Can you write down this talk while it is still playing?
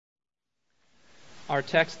Our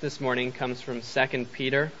text this morning comes from 2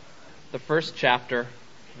 Peter, the first chapter,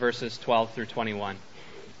 verses 12 through 21.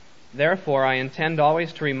 Therefore, I intend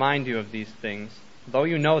always to remind you of these things, though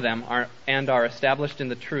you know them and are established in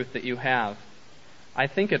the truth that you have. I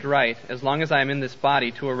think it right, as long as I am in this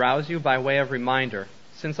body, to arouse you by way of reminder,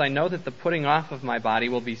 since I know that the putting off of my body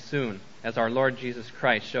will be soon, as our Lord Jesus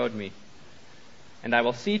Christ showed me. And I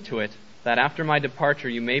will see to it that after my departure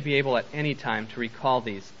you may be able at any time to recall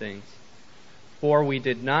these things. For we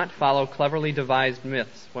did not follow cleverly devised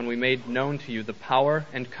myths when we made known to you the power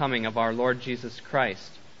and coming of our Lord Jesus Christ,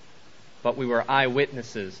 but we were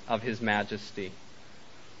eyewitnesses of his majesty.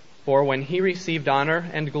 For when he received honor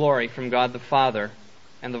and glory from God the Father,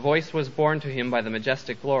 and the voice was borne to him by the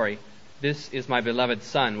majestic glory, "This is my beloved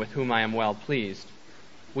Son, with whom I am well pleased,"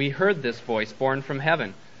 we heard this voice borne from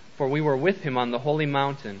heaven, for we were with him on the holy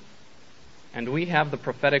mountain, and we have the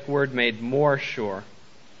prophetic word made more sure.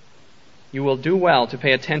 You will do well to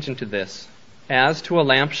pay attention to this, as to a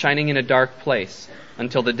lamp shining in a dark place,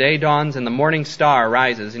 until the day dawns and the morning star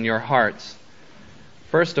rises in your hearts.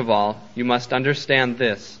 First of all, you must understand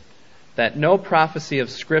this, that no prophecy of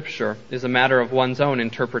Scripture is a matter of one's own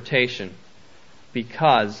interpretation,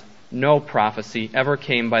 because no prophecy ever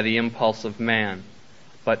came by the impulse of man,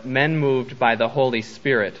 but men moved by the Holy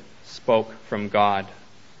Spirit spoke from God.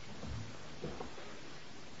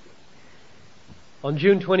 On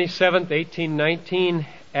June 27, 1819,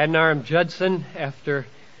 Adoniram Judson, after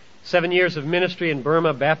 7 years of ministry in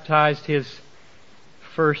Burma, baptized his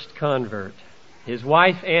first convert. His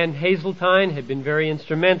wife, Ann Hazeltine, had been very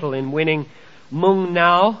instrumental in winning Mung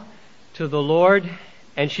Nao to the Lord,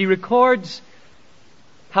 and she records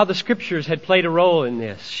how the Scriptures had played a role in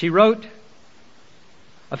this. She wrote,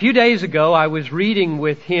 "A few days ago I was reading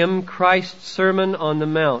with him Christ's Sermon on the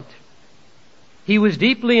Mount. He was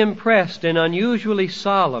deeply impressed and unusually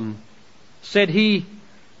solemn. Said he,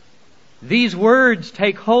 'These words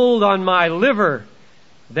take hold on my liver.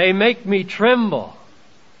 They make me tremble.'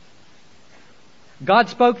 God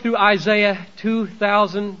spoke through Isaiah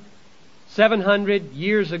 2,700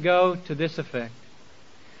 years ago to this effect.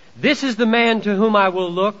 'This is the man to whom I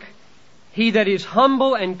will look, he that is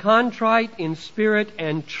humble and contrite in spirit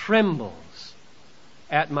and trembles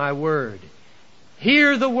at my word.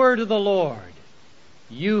 Hear the word of the Lord,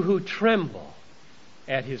 you who tremble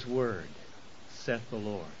at his word, saith the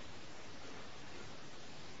Lord.'"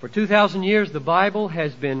 For 2,000 years, the Bible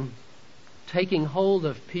has been taking hold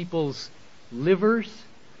of people's livers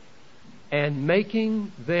and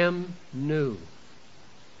making them new.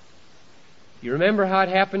 You remember how it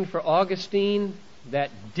happened for Augustine,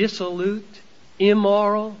 that dissolute,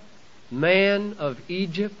 immoral man of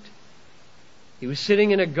Egypt? He was sitting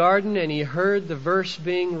in a garden and he heard the verse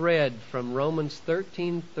being read from Romans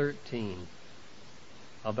 13:13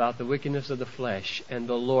 about the wickedness of the flesh, and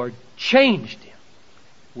the Lord changed him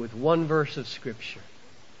with one verse of Scripture.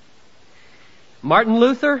 Martin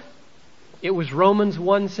Luther, it was Romans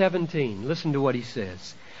 1:17. Listen to what he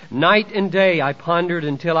says. "Night and day I pondered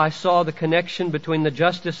until I saw the connection between the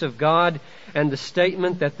justice of God and the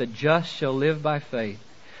statement that the just shall live by faith.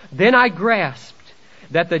 Then I grasped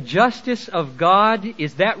that the justice of God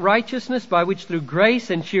is that righteousness by which through grace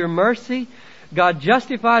and sheer mercy God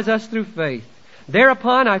justifies us through faith.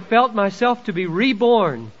 Thereupon I felt myself to be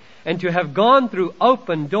reborn and to have gone through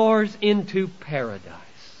open doors into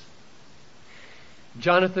paradise."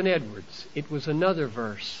 Jonathan Edwards, it was another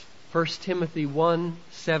verse, 1 Timothy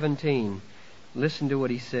 1:17. Listen to what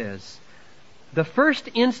he says. "The first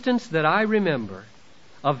instance that I remember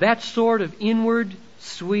of that sort of inward,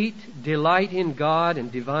 sweet delight in God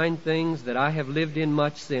and divine things that I have lived in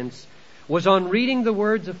much since was on reading the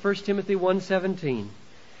words of 1 Timothy 1:17.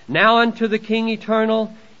 Now unto the King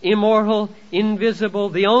eternal, immortal, invisible,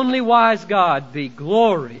 the only wise God, be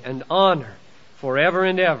glory and honor forever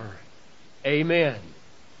and ever. Amen."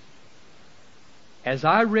 As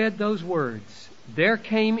I read those words, there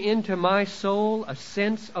came into my soul a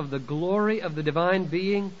sense of the glory of the divine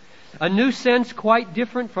being, a new sense quite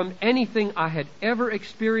different from anything I had ever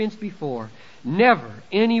experienced before. Never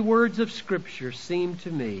any words of Scripture seemed to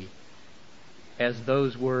me as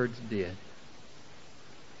those words did.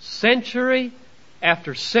 Century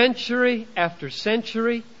after century after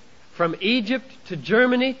century, from Egypt to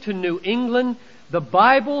Germany to New England, the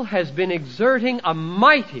Bible has been exerting a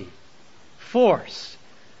mighty force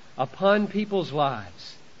upon people's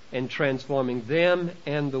lives and transforming them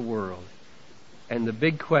and the world. And the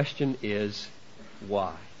big question is,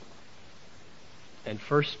 why? And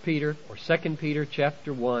 1 Peter or 2 Peter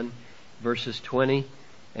chapter 1, verses 20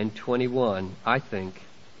 and 21, I think,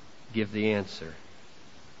 give the answer.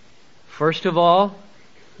 First of all,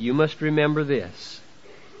 you must remember this.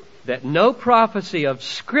 that no prophecy of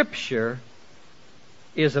Scripture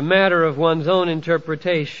is a matter of one's own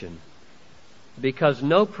interpretation, because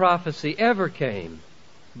no prophecy ever came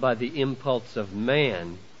by the impulse of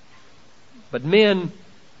man, but men,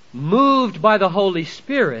 moved by the Holy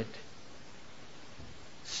Spirit,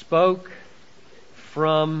 spoke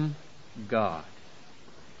from God.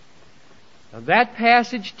 Now that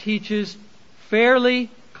passage teaches fairly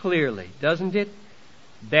clearly, doesn't it,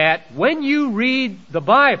 that when you read the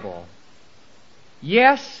Bible,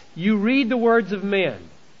 yes, you read the words of men,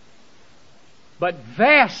 but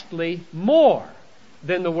vastly more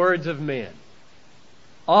than the words of men.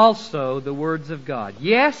 Also the words of God.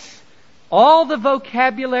 Yes, all the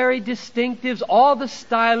vocabulary distinctives, all the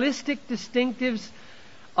stylistic distinctives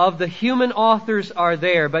of the human authors are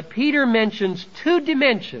there, but Peter mentions two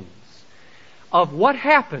dimensions of what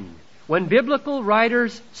happened when biblical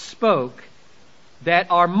writers spoke that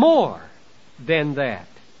are more than that.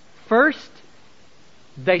 First,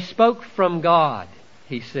 they spoke from God,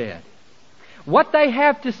 he said. What they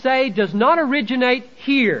have to say does not originate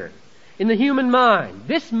here in the human mind.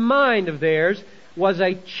 This mind of theirs was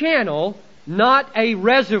a channel, not a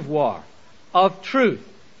reservoir of truth.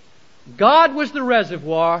 God was the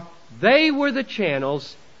reservoir, they were the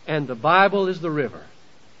channels, and the Bible is the river.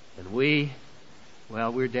 And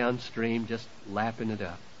we're downstream just lapping it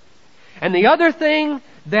up. And the other thing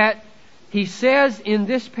that he says in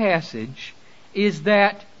this passage is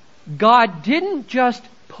that God didn't just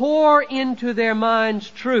pour into their minds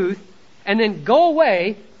truth and then go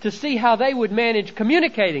away to see how they would manage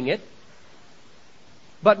communicating it,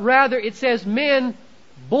 but rather it says men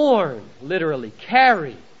born, literally,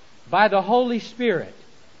 carried by the Holy Spirit,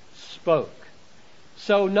 spoke.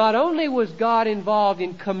 So not only was God involved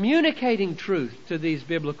in communicating truth to these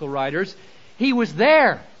biblical writers, He was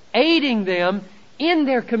there aiding them in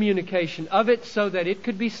their communication of it so that it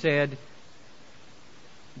could be said,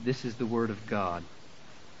 this is the Word of God.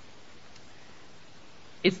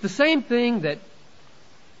 It's the same thing that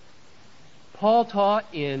Paul taught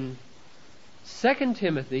in 2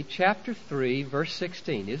 Timothy chapter 3, verse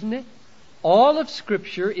 16, isn't it? All of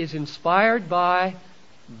Scripture is inspired by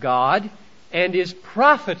God and is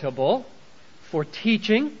profitable for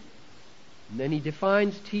teaching. And then he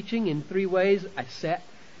defines teaching in three ways. I sat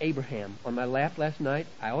Abraham on my lap last night.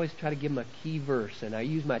 I always try to give him a key verse, and I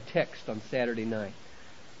use my text on Saturday night.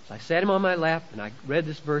 So I sat him on my lap, and I read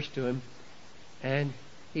this verse to him, and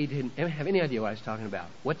he didn't have any idea what I was talking about.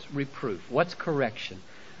 What's reproof? What's correction?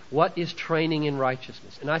 What is training in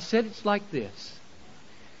righteousness? And I said it's like this.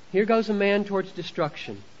 Here goes a man towards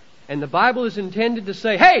destruction, and the Bible is intended to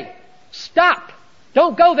say, hey, stop!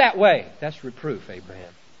 Don't go that way! That's reproof,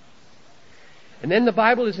 Abraham. And then the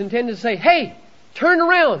Bible is intended to say, hey, turn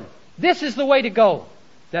around! This is the way to go!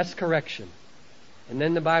 That's correction. And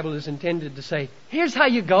then the Bible is intended to say, here's how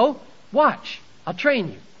you go. Watch. I'll train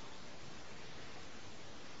you.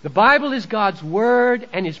 The Bible is God's Word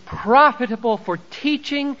and is profitable for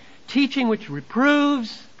teaching, teaching which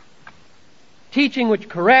reproves, teaching which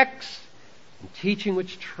corrects, and teaching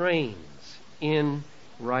which trains in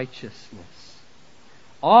righteousness.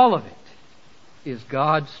 All of it is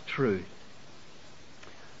God's truth.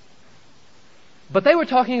 But they were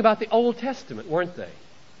talking about the Old Testament, weren't they?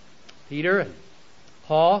 Peter and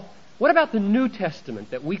Paul. What about the New Testament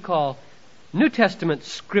that we call New Testament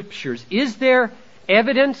scriptures? Is there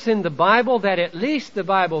evidence in the Bible that at least the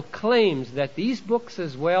Bible claims that these books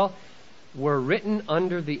as well were written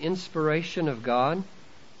under the inspiration of God?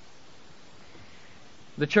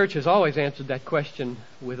 The church has always answered that question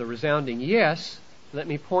with a resounding yes. Let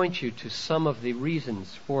me point you to some of the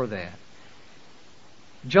reasons for that.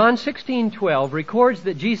 John 16:12 records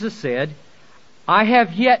that Jesus said, I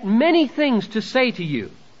have yet many things to say to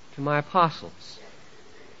you, to my apostles,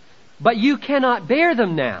 but you cannot bear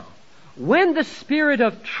them now. When the Spirit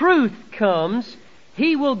of truth comes,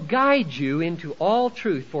 He will guide you into all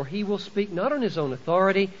truth, for He will speak not on His own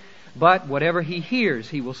authority, but whatever He hears,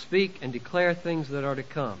 He will speak and declare things that are to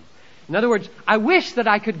come. In other words, I wish that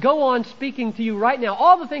I could go on speaking to you right now,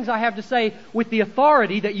 all the things I have to say with the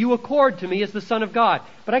authority that you accord to me as the Son of God.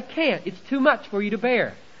 But I can't. It's too much for you to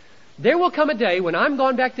bear. There will come a day when I'm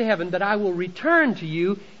gone back to heaven that I will return to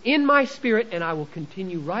you in my spirit, and I will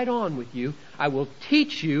continue right on with you. I will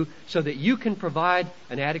teach you so that you can provide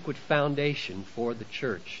an adequate foundation for the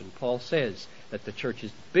church. And Paul says that the church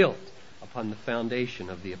is built upon the foundation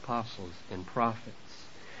of the apostles and prophets.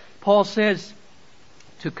 Paul says,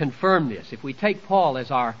 to confirm this, if we take Paul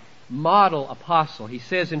as our model apostle, he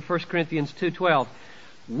says in 1 Corinthians 2:12,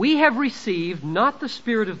 we have received not the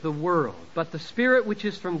spirit of the world, but the Spirit which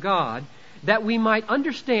is from God, that we might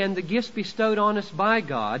understand the gifts bestowed on us by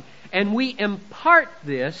God, and we impart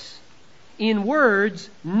this in words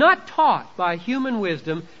not taught by human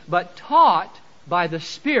wisdom, but taught by the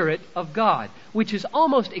Spirit of God, which is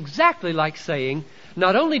almost exactly like saying,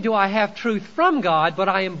 not only do I have truth from God, but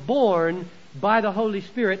I am born by the Holy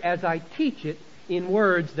Spirit as I teach it in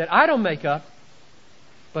words that I don't make up,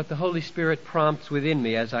 but the Holy Spirit prompts within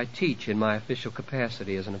me as I teach in my official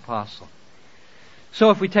capacity as an apostle. So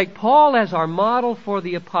if we take Paul as our model for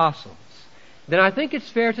the apostles, then I think it's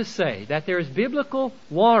fair to say that there is biblical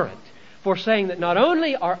warrant for saying that not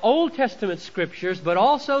only our Old Testament scriptures, but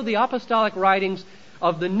also the apostolic writings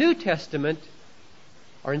of the New Testament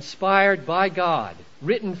are inspired by God,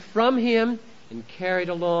 written from Him and carried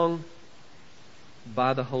along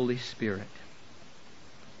by the Holy Spirit.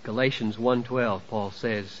 Galatians 1:12, Paul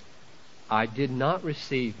says, I did not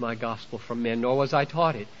receive my gospel from men, nor was I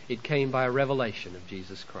taught it. It came by a revelation of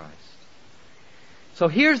Jesus Christ. So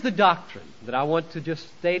here's the doctrine that I want to just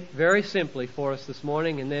state very simply for us this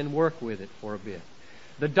morning and then work with it for a bit.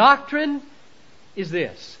 The doctrine is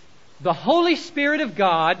this: the Holy Spirit of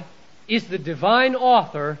God is the divine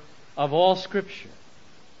author of all Scripture.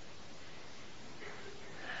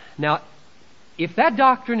 Now, if that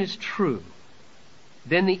doctrine is true,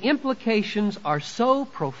 then the implications are so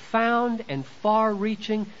profound and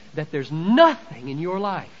far-reaching that there's nothing in your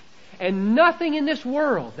life and nothing in this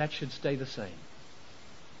world that should stay the same.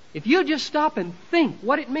 If you just stop and think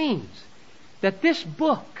what it means that this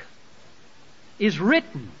book is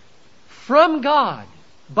written from God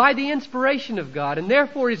by the inspiration of God and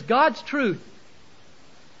therefore is God's truth,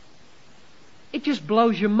 it just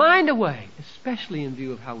blows your mind away, especially in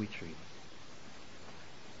view of how we treat it.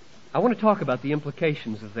 I want to talk about the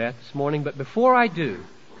implications of that this morning, but before I do,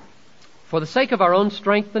 for the sake of our own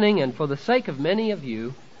strengthening and for the sake of many of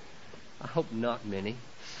you, I hope not many,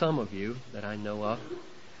 some of you that I know of,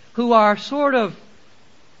 who are sort of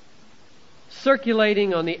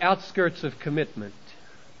circulating on the outskirts of commitment,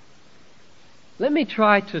 let me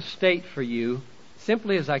try to state for you,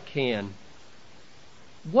 simply as I can,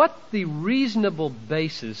 what the reasonable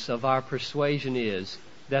basis of our persuasion is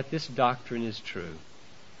that this doctrine is true.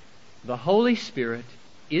 The Holy Spirit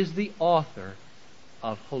is the author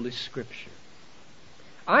of Holy Scripture.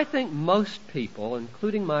 I think most people,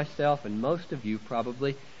 including myself and most of you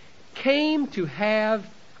probably, came to have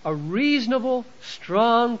a reasonable,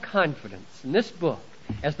 strong confidence in this book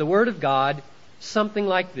as the Word of God, something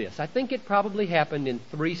like this. I think it probably happened in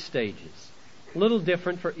 3 stages. A little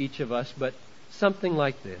different for each of us, but something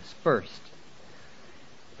like this. First,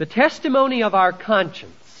 the testimony of our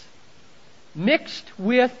conscience mixed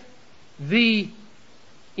with the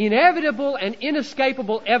inevitable and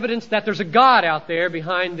inescapable evidence that there's a God out there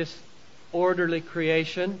behind this orderly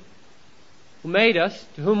creation who made us,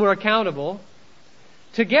 to whom we're accountable,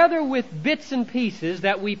 together with bits and pieces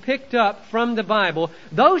that we picked up from the Bible.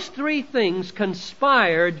 Those 3 things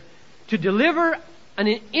conspired to deliver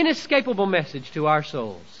an inescapable message to our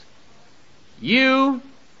souls. You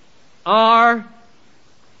are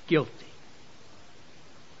guilty.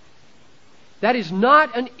 That is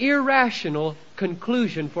not an irrational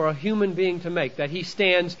conclusion for a human being to make, that he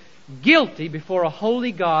stands guilty before a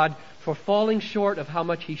holy God for falling short of how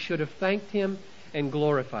much he should have thanked Him and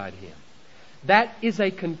glorified Him. That is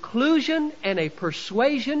a conclusion and a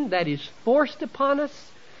persuasion that is forced upon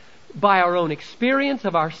us by our own experience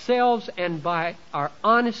of ourselves and by our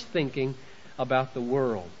honest thinking about the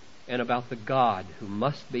world and about the God who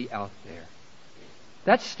must be out there.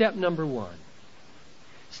 That's step number 1.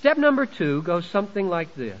 Step number 2 goes something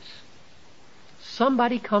like this.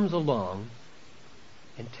 Somebody comes along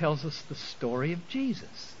and tells us the story of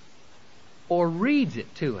Jesus, or reads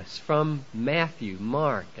it to us from Matthew,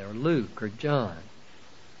 Mark, or Luke, or John.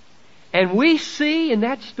 And we see in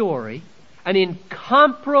that story an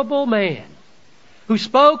incomparable man who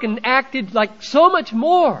spoke and acted like so much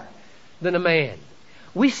more than a man.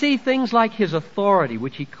 We see things like His authority,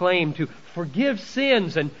 which He claimed to forgive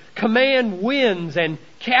sins and command winds and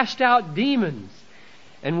cast out demons.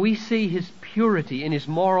 And we see His purity in His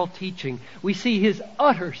moral teaching. We see His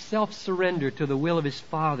utter self-surrender to the will of His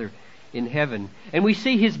Father in heaven. And we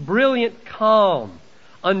see His brilliant calm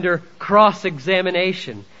under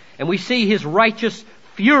cross-examination. And we see His righteous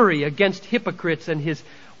fury against hypocrites and His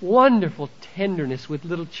wonderful tenderness with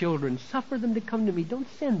little children. Suffer them to come to me. Don't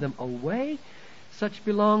send them away. Such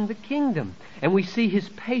belong the kingdom. And we see His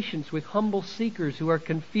patience with humble seekers who are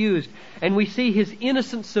confused. And we see His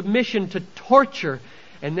innocent submission to torture.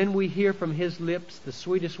 And then we hear from His lips the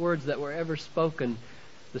sweetest words that were ever spoken.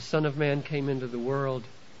 The Son of Man came into the world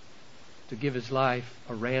to give His life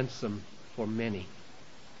a ransom for many.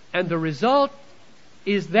 And the result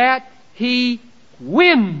is that He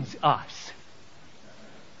wins us.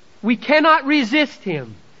 We cannot resist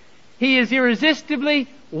Him. He is irresistibly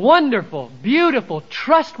wonderful, beautiful,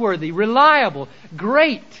 trustworthy, reliable,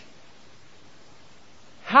 great.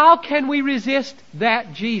 How can we resist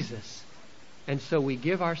that Jesus? And so we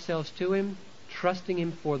give ourselves to Him, trusting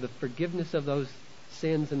Him for the forgiveness of those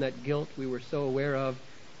sins and that guilt we were so aware of,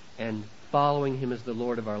 and following Him as the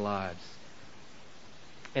Lord of our lives.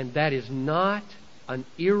 And that is not an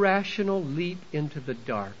irrational leap into the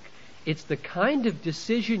dark. It's the kind of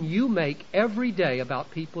decision you make every day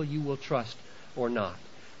about people you will trust or not.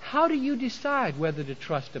 How do you decide whether to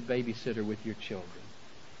trust a babysitter with your children?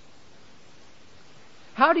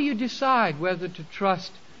 How do you decide whether to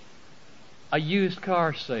trust a used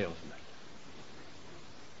car salesman?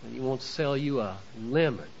 He won't sell you a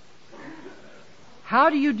lemon. How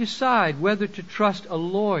do you decide whether to trust a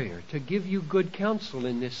lawyer to give you good counsel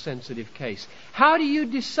in this sensitive case? How do you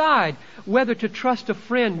decide whether to trust a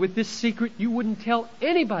friend with this secret you wouldn't tell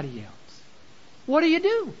anybody else? What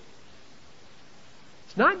do?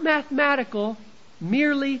 It's not mathematical,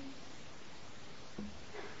 merely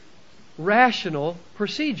rational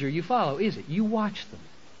procedure you follow, is it? You watch them.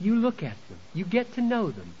 You look at them. You get to know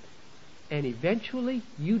them. And eventually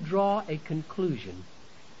you draw a conclusion.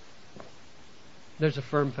 There's a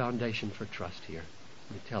firm foundation for trust here.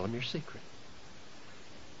 You tell them your secret.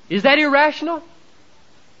 Is that irrational?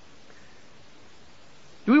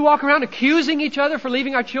 Do we walk around accusing each other for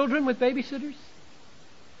leaving our children with babysitters?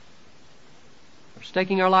 Or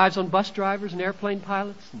staking our lives on bus drivers and airplane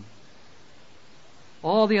pilots and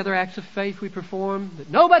all the other acts of faith we perform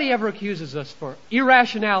that nobody ever accuses us for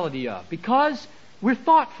irrationality of, because we're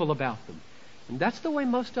thoughtful about them. And that's the way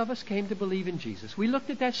most of us came to believe in Jesus. We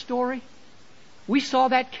looked at that story. We saw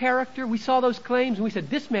that character. We saw those claims. And we said,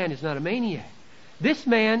 this man is not a maniac. This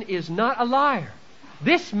man is not a liar.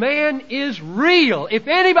 This man is real. If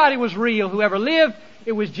anybody was real who ever lived,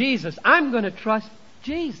 it was Jesus. I'm going to trust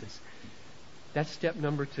Jesus. That's step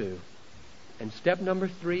number 2. And step number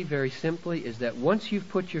 3, very simply, is that once you've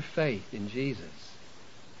put your faith in Jesus,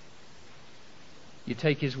 you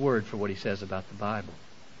take His word for what He says about the Bible.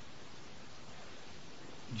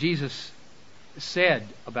 Jesus said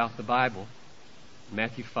about the Bible,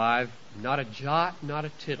 Matthew 5, not a jot, not a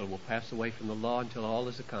tittle will pass away from the law until all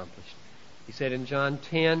is accomplished. He said in John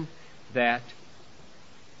 10 that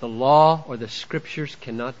the law or the Scriptures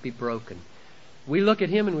cannot be broken. We look at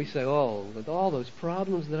Him and we say, oh, with all those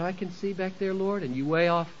problems that I can see back there, Lord, and you weigh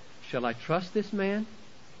off, shall I trust this man?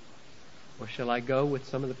 Or shall I go with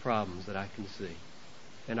some of the problems that I can see?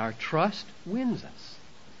 And our trust wins us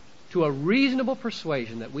to a reasonable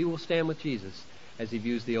persuasion that we will stand with Jesus as He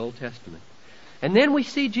views the Old Testament. And then we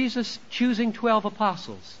see Jesus choosing 12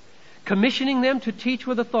 apostles, commissioning them to teach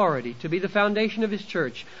with authority, to be the foundation of His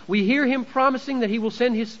church. We hear Him promising that He will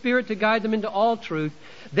send His Spirit to guide them into all truth.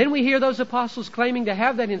 Then we hear those apostles claiming to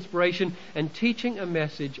have that inspiration and teaching a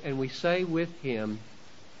message, and we say with Him,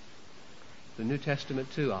 the New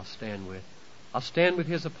Testament too I'll stand with. I'll stand with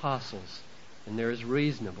His apostles, and there is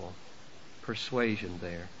reasonable persuasion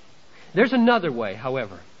there. There's another way,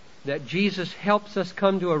 however, that Jesus helps us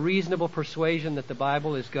come to a reasonable persuasion that the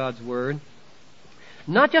Bible is God's Word.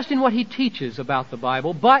 Not just in what He teaches about the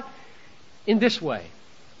Bible, but in this way.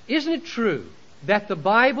 Isn't it true that the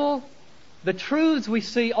Bible, the truths we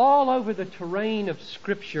see all over the terrain of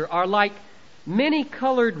Scripture, are like many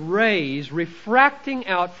colored rays refracting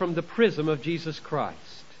out from the prism of Jesus Christ?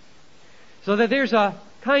 So that there's a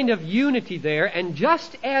kind of unity there, and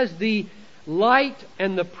just as the light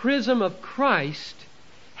and the prism of Christ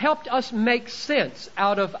helped us make sense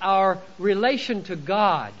out of our relation to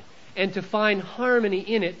God and to find harmony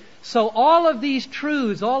in it, so all of these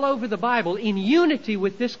truths all over the Bible, in unity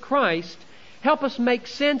with this Christ, help us make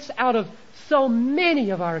sense out of so many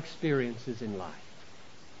of our experiences in life.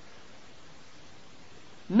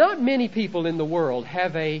 Not many people in the world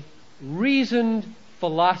have a reasoned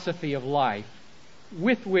philosophy of life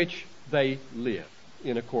with which they live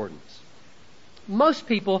in accordance. Most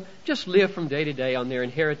people just live from day to day on their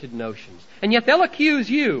inherited notions. And yet they'll accuse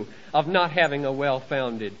you of not having a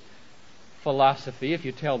well-founded philosophy if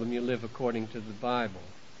you tell them you live according to the Bible.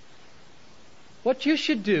 What you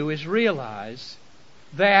should do is realize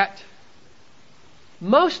that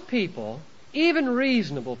most people, even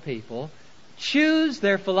reasonable people, choose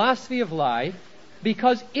their philosophy of life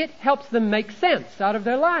because it helps them make sense out of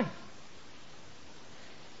their life.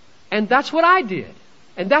 And that's what I did.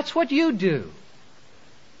 And that's what you do.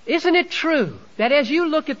 Isn't it true that as you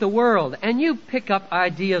look at the world and you pick up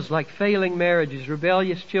ideas like failing marriages,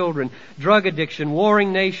 rebellious children, drug addiction,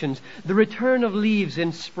 warring nations, the return of leaves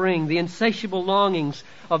in spring, the insatiable longings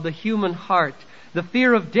of the human heart, the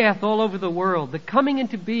fear of death all over the world, the coming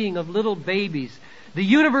into being of little babies, the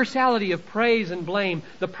universality of praise and blame,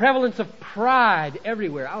 the prevalence of pride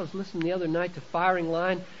everywhere. I was listening the other night to Firing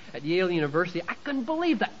Line at Yale University. I couldn't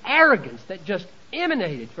believe the arrogance that just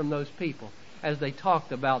emanated from those people as they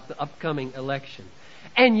talked about the upcoming election.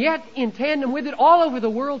 And yet, in tandem with it, all over the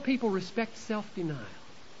world, people respect self-denial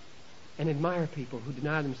and admire people who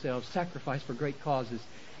deny themselves, sacrifice for great causes.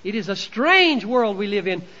 It is a strange world we live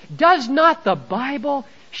in. Does not the Bible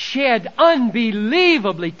shed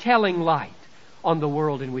unbelievably telling light on the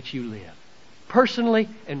world in which you live, personally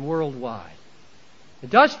and worldwide?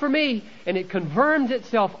 It does for me, and it confirms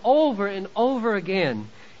itself over and over again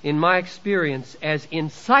in my experience as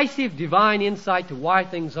incisive divine insight to why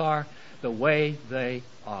things are the way they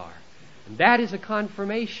are. And that is a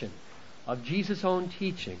confirmation of Jesus' own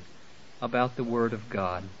teaching about the Word of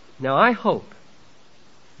God. Now I hope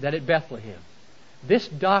that at Bethlehem, this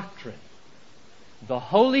doctrine, the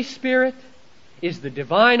Holy Spirit is the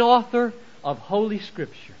divine author of Holy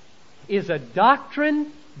Scripture, is a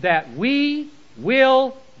doctrine that we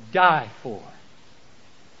will die for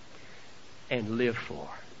and live for.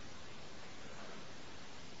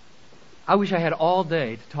 I wish I had all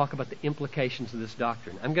day to talk about the implications of this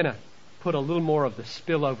doctrine. I'm going to put a little more of the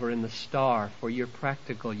spillover in the star for your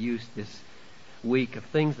practical use this week of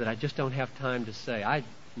things that I just don't have time to say. I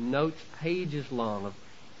note pages long of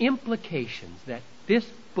implications that this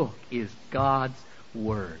book is God's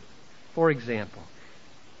Word. For example,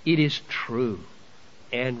 it is true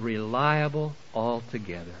and reliable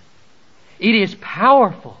altogether. It is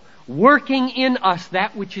powerful, working in us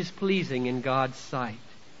that which is pleasing in God's sight.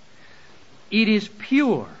 It is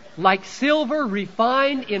pure, like silver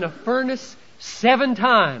refined in a furnace 7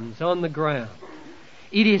 times on the ground.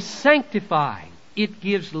 It is sanctifying. It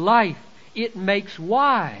gives life. It makes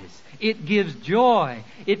wise. It gives joy.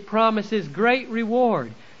 It promises great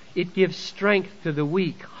reward. It gives strength to the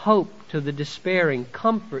weak, hope to the despairing,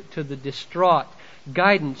 comfort to the distraught,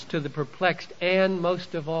 guidance to the perplexed, and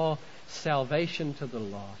most of all, salvation to the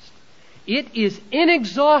lost. It is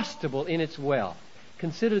inexhaustible in its wealth.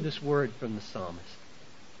 Consider this word from the psalmist.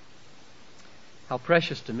 How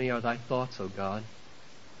precious to me are thy thoughts, O God.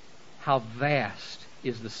 How vast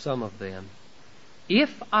is the sum of them.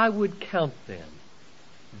 If I would count them,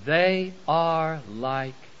 they are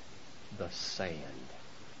like the sand.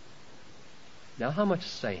 Now, how much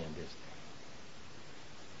sand is there?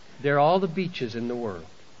 There are all the beaches in the world.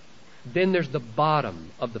 Then there's the bottom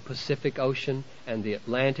of the Pacific Ocean and the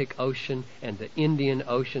Atlantic Ocean and the Indian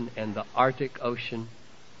Ocean and the Arctic Ocean.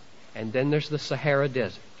 And then there's the Sahara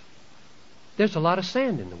Desert. There's a lot of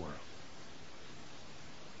sand in the world.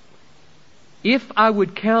 If I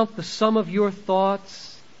would count the sum of your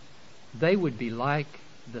thoughts, they would be like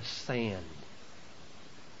the sand.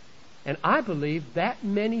 And I believe that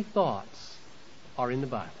many thoughts are in the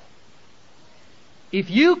Bible. If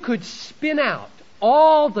you could spin out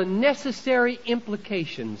all the necessary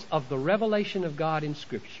implications of the revelation of God in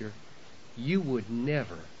Scripture, you would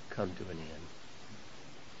never come to an end.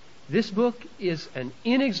 This book is an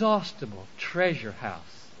inexhaustible treasure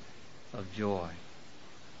house of joy.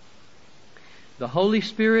 The Holy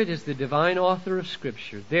Spirit is the divine author of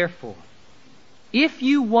Scripture. Therefore, if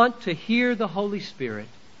you want to hear the Holy Spirit,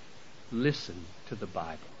 listen to the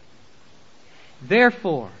Bible.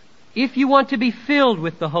 Therefore, if you want to be filled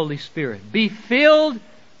with the Holy Spirit, be filled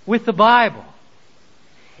with the Bible.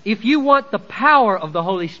 If you want the power of the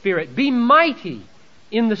Holy Spirit, be mighty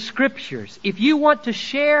in the Scriptures. If you want to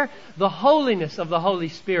share the holiness of the Holy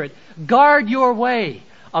Spirit, guard your way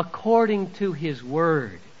according to His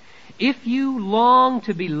Word. If you long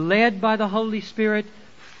to be led by the Holy Spirit,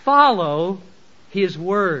 follow His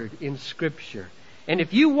Word in Scripture. And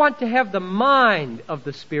if you want to have the mind of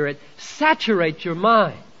the Spirit, saturate your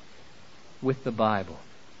mind with the Bible.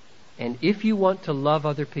 And if you want to love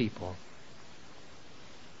other people,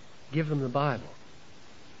 give them the Bible.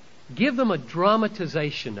 Give them a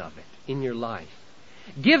dramatization of it in your life.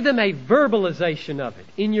 Give them a verbalization of it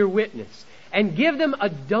in your witness. And give them a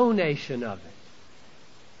donation of it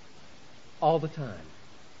all the time.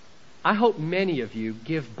 I hope many of you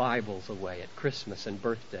give Bibles away at Christmas and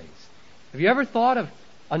birthdays. Have you ever thought of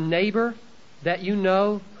a neighbor that you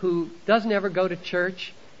know who doesn't ever go to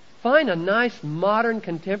church? Find a nice, modern,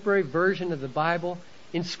 contemporary version of the Bible.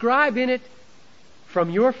 Inscribe in it, from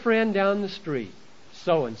your friend down the street,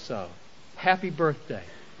 so-and-so, happy birthday,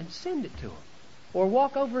 and send it to him. Or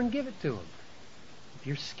walk over and give it to him. If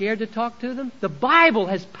you're scared to talk to them, the Bible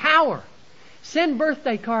has power. Send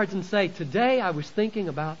birthday cards and say, today I was thinking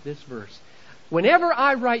about this verse. Whenever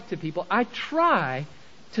I write to people, I try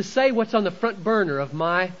to say what's on the front burner of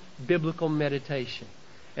my biblical meditation.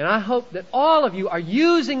 And I hope that all of you are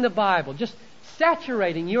using the Bible, just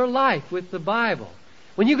saturating your life with the Bible.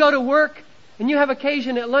 When you go to work and you have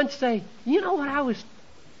occasion at lunch, say, you know what I was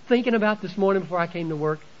thinking about this morning before I came to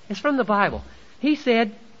work? It's from the Bible. He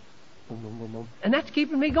said, and that's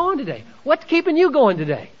keeping me going today. What's keeping you going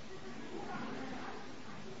today?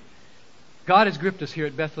 God has gripped us here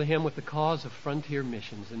at Bethlehem with the cause of frontier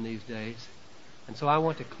missions in these days. And so I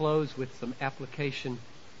want to close with some application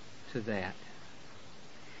to that.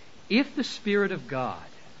 If the Spirit of God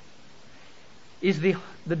is the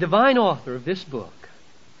divine author of this book,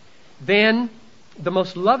 then the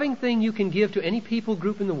most loving thing you can give to any people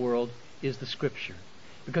group in the world is the Scripture.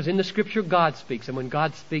 Because in the Scripture God speaks, and when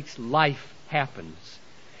God speaks, life happens.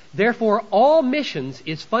 Therefore, all missions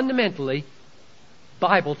is fundamentally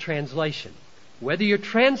Bible translation. Whether you're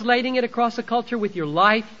translating it across a culture with your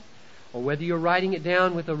life, or whether you're writing it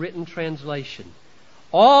down with a written translation,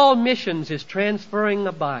 all missions is transferring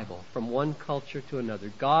the Bible from one culture to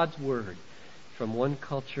another, God's Word from one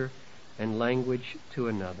culture and language to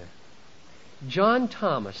another. John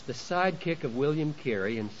Thomas, the sidekick of William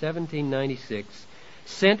Carey in 1796,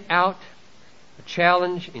 sent out a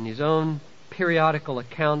challenge in his own periodical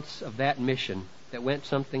accounts of that mission that went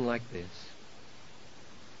something like this.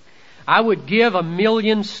 I would give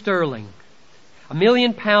 £1,000,000,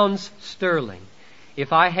 £1,000,000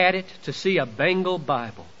 if I had it to see a Bengal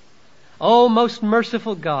Bible. Oh, most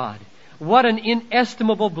merciful God, what an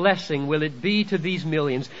inestimable blessing will it be to these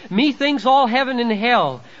millions. Methinks all heaven and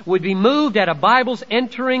hell would be moved at a Bible's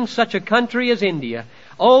entering such a country as India.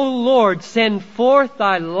 O Lord, send forth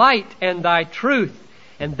Thy light and Thy truth.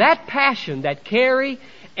 And that passion that Carey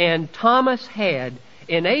and Thomas had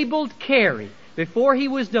enabled Carey, before he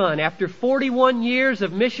was done, after 41 years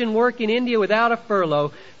of mission work in India without a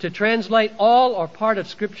furlough, to translate all or part of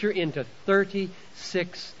Scripture into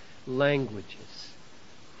 36 languages.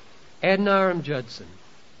 Adoniram Judson,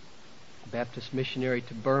 Baptist missionary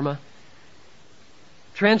to Burma,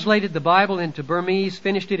 translated the Bible into Burmese,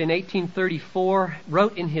 finished it in 1834,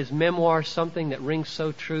 wrote in his memoir something that rings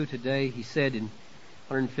so true today. He said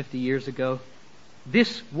 150 years ago,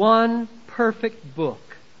 "This one perfect book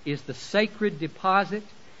is the sacred deposit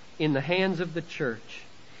in the hands of the church.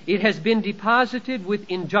 It has been deposited with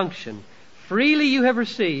injunction. Freely you have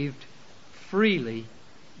received, freely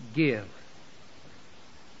give.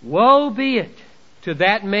 Woe be it to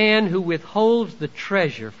that man who withholds the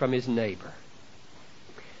treasure from his neighbor."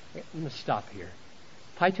 I'm going to stop here.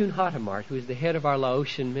 Paitun Hatamart, who is the head of our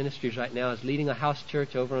Laotian ministries right now, is leading a house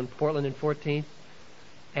church over on Portland and 14th.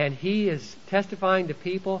 And he is testifying to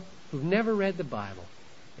people who've never read the Bible.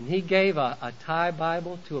 And he gave a Thai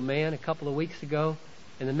Bible to a man a couple of weeks ago.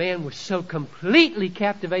 And the man was so completely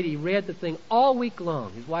captivated, he read the thing all week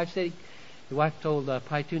long. His wife told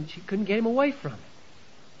Paitun she couldn't get him away from it.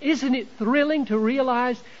 Isn't it thrilling to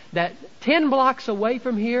realize that 10 blocks away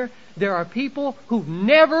from here, there are people who've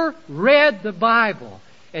never read the Bible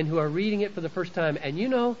and who are reading it for the first time? And you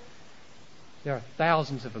know, there are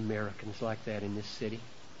thousands of Americans like that in this city.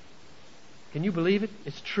 Can you believe it?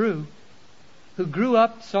 It's true. Who grew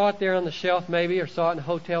up, saw it there on the shelf maybe, or saw it in a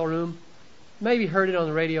hotel room, maybe heard it on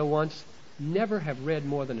the radio once, never have read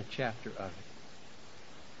more than a chapter of it.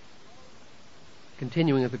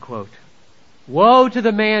 Continuing of the quote. Woe to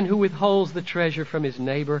the man who withholds the treasure from his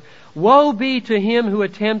neighbor. Woe be to him who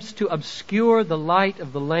attempts to obscure the light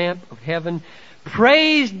of the lamp of heaven.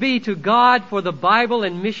 Praised be to God for the Bible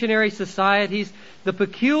and missionary societies, the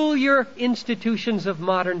peculiar institutions of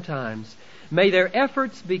modern times. May their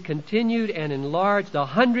efforts be continued and enlarged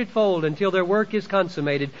 100-fold until their work is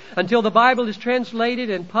consummated, until the Bible is translated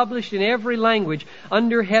and published in every language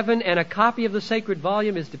under heaven, and a copy of the sacred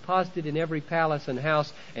volume is deposited in every palace and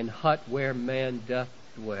house and hut where man doth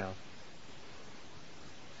dwell.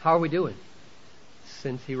 How are we doing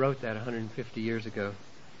since he wrote that 150 years ago?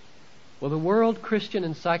 Well, the World Christian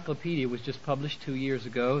Encyclopedia was just published 2 years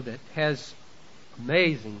ago that has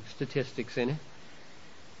amazing statistics in it.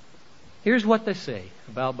 Here's what they say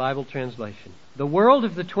about Bible translation. The world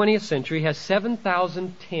of the 20th century has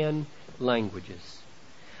 7,010 languages.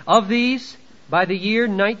 Of these, by the year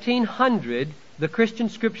 1900, the Christian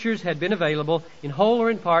Scriptures had been available in whole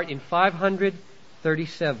or in part in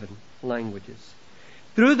 537 languages.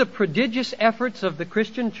 Through the prodigious efforts of the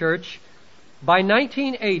Christian Church, by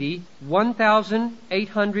 1980,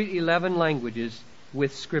 1,811 languages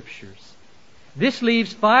with Scriptures. This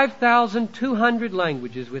leaves 5,200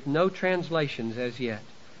 languages with no translations as yet.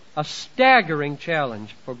 A staggering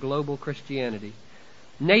challenge for global Christianity.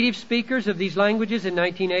 Native speakers of these languages in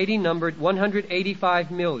 1980 numbered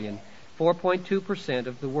 185 million, 4.2%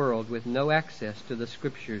 of the world, with no access to the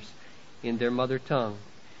Scriptures in their mother tongue.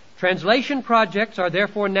 Translation projects are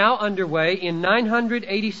therefore now underway in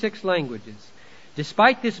 986 languages.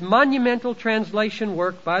 Despite this monumental translation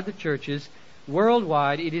work by the churches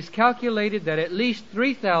worldwide, it is calculated that at least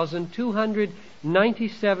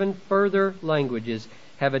 3,297 further languages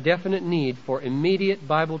have a definite need for immediate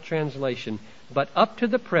Bible translation, but up to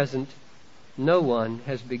the present, no one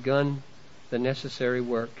has begun the necessary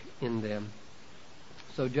work in them.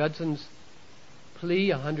 So Judson's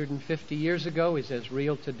plea 150 years ago is as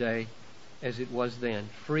real today as it was then.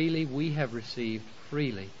 Freely we have received,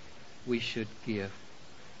 freely we should give.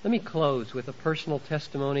 Let me close with a personal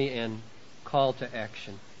testimony and call to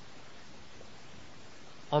action.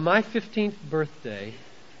 On my 15th birthday,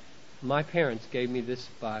 my parents gave me this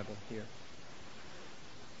Bible here.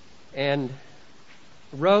 And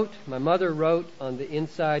my mother wrote on the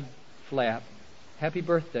inside flap, "Happy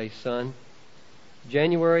birthday, son,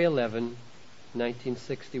 January 11,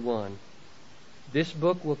 1961. This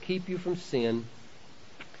book will keep you from sin,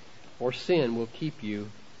 or sin will keep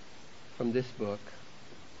you from this book,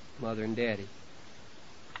 Mother and Daddy."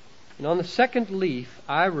 And on the second leaf,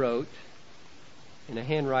 I wrote, in a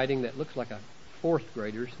handwriting that looks like a fourth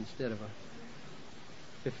grader's instead of a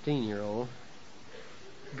 15-year-old,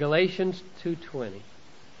 Galatians 2:20.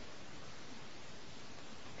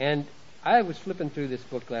 And I was flipping through this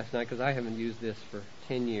book last night because I haven't used this for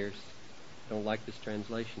 10 years. I don't like this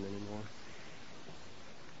translation anymore.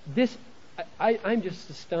 I'm just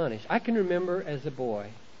astonished. I can remember as a boy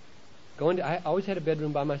I always had a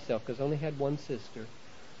bedroom by myself because I only had one sister.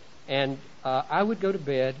 And I would go to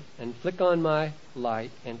bed and flick on my light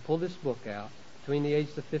and pull this book out between the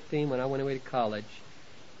ages of 15 when I went away to college.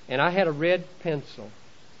 And I had a red pencil.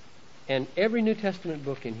 And every New Testament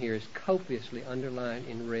book in here is copiously underlined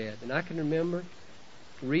in red. And I can remember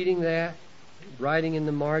reading that, writing in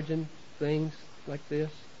the margin things like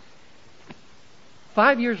this.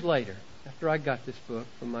 5 years later, after I got this book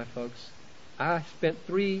from my folks, I spent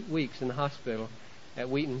 3 weeks in the hospital at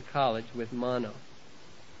Wheaton College with mono,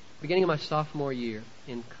 beginning of my sophomore year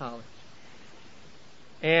in college.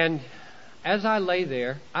 And as I lay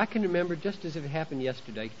there, I can remember just as if it happened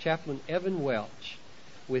yesterday, Chaplain Evan Welch,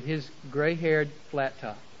 with his gray-haired flat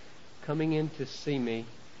top, coming in to see me,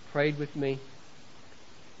 prayed with me,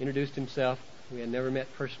 introduced himself. We had never met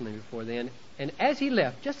personally before then. And as he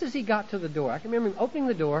left, just as he got to the door, I can remember him opening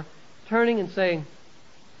the door, turning and saying,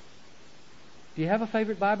 "Do you have a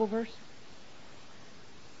favorite Bible verse?"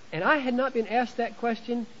 And I had not been asked that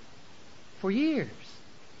question for years.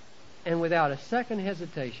 And without a second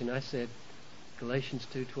hesitation, I said, Galatians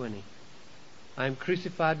 2:20. "I am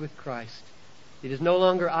crucified with Christ. It is no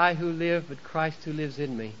longer I who live, but Christ who lives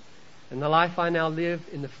in me. And the life I now live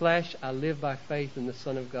in the flesh, I live by faith in the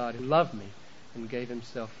Son of God who loved me and gave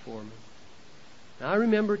himself for me." Now, I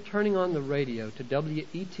remember turning on the radio to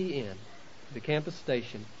WETN, the campus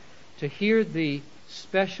station, to hear the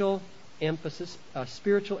spiritual emphasis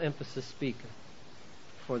speaker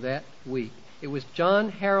for that week. It was John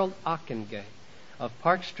Harold Ockengay of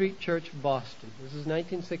Park Street Church, Boston. This is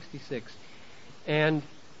 1966. And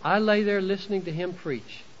I lay there listening to him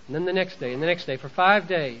preach. And then the next day, and the next day, for 5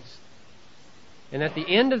 days. And at the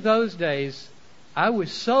end of those days, I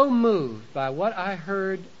was so moved by what I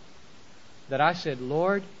heard that I said,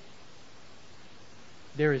 "Lord,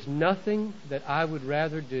 there is nothing that I would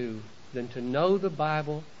rather do than to know the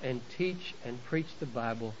Bible and teach and preach the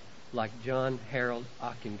Bible like John Harold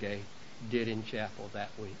Ockengay did in chapel that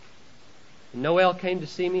week." And Noelle came to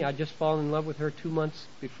see me. I'd just fallen in love with her 2 months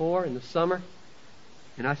before in the summer.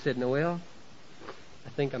 And I said, "Noelle, I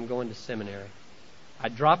think I'm going to seminary." I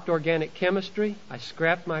dropped organic chemistry. I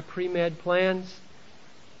scrapped my pre-med plans.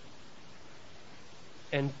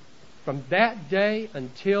 And from that day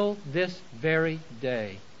until this very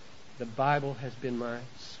day, the Bible has been my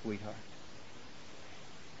sweetheart.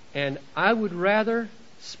 And I would rather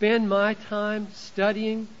spend my time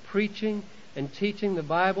studying, preaching, and teaching the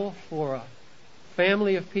Bible for a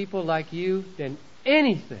family of people like you than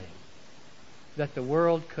anything that the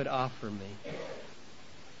world could offer me.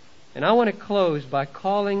 And I want to close by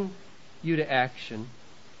calling you to action.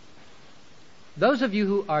 Those of you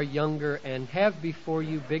who are younger and have before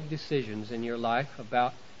you big decisions in your life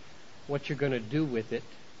about what you're going to do with it,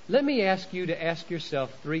 let me ask you to ask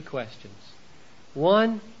yourself 3 questions.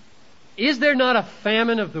 1, is there not a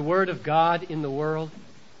famine of the Word of God in the world?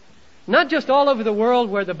 Not just all over the world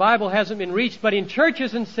where the Bible hasn't been reached, but in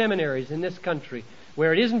churches and seminaries in this country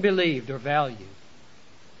where it isn't believed or valued.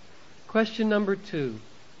 Question number 2.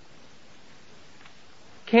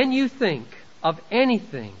 Can you think of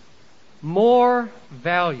anything more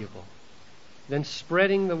valuable than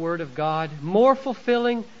spreading the Word of God? More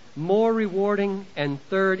fulfilling, more rewarding? And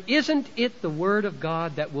third, isn't it the Word of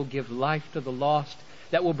God that will give life to the lost,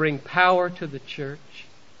 that will bring power to the church?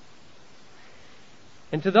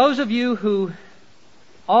 And to those of you who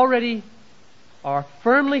already are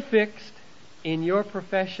firmly fixed in your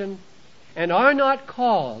profession and are not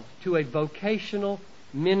called to a vocational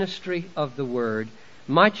ministry of the Word,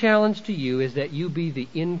 my challenge to you is that you be the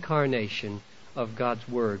incarnation of God's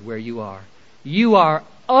Word where you are. You are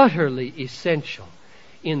utterly essential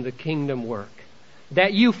in the kingdom work.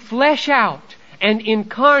 That you flesh out and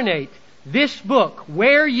incarnate this book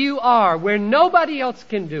where you are, where nobody else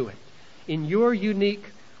can do it, in your unique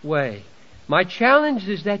way. My challenge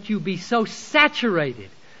is that you be so saturated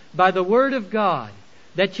by the Word of God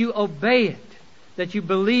that you obey it, that you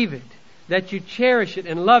believe it, that you cherish it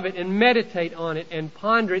and love it and meditate on it and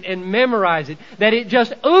ponder it and memorize it, that it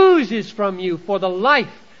just oozes from you for the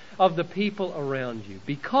life of the people around you.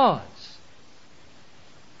 Because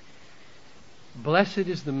blessed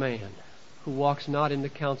is the man who walks not in the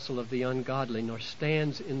counsel of the ungodly, nor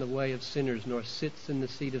stands in the way of sinners, nor sits in the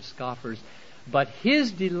seat of scoffers. But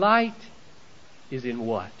his delight is in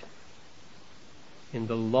what? In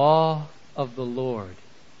the law of the Lord.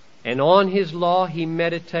 And on his law he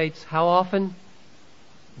meditates how often?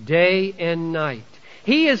 Day and night.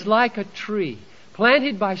 He is like a tree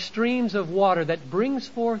planted by streams of water that brings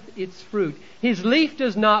forth its fruit. His leaf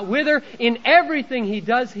does not wither. In everything he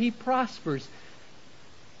does, he prospers.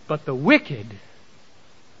 But the wicked,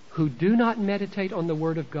 who do not meditate on the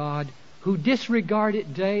Word of God, who disregard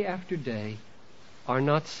it day after day, are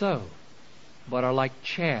not so, but are like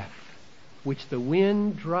chaff, which the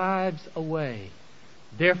wind drives away.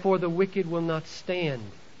 Therefore the wicked will not stand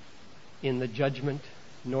in the judgment,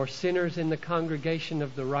 nor sinners in the congregation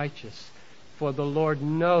of the righteous. For the Lord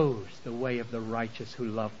knows the way of the righteous who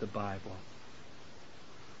love the Bible.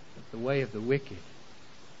 But the way of the wicked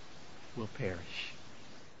will perish.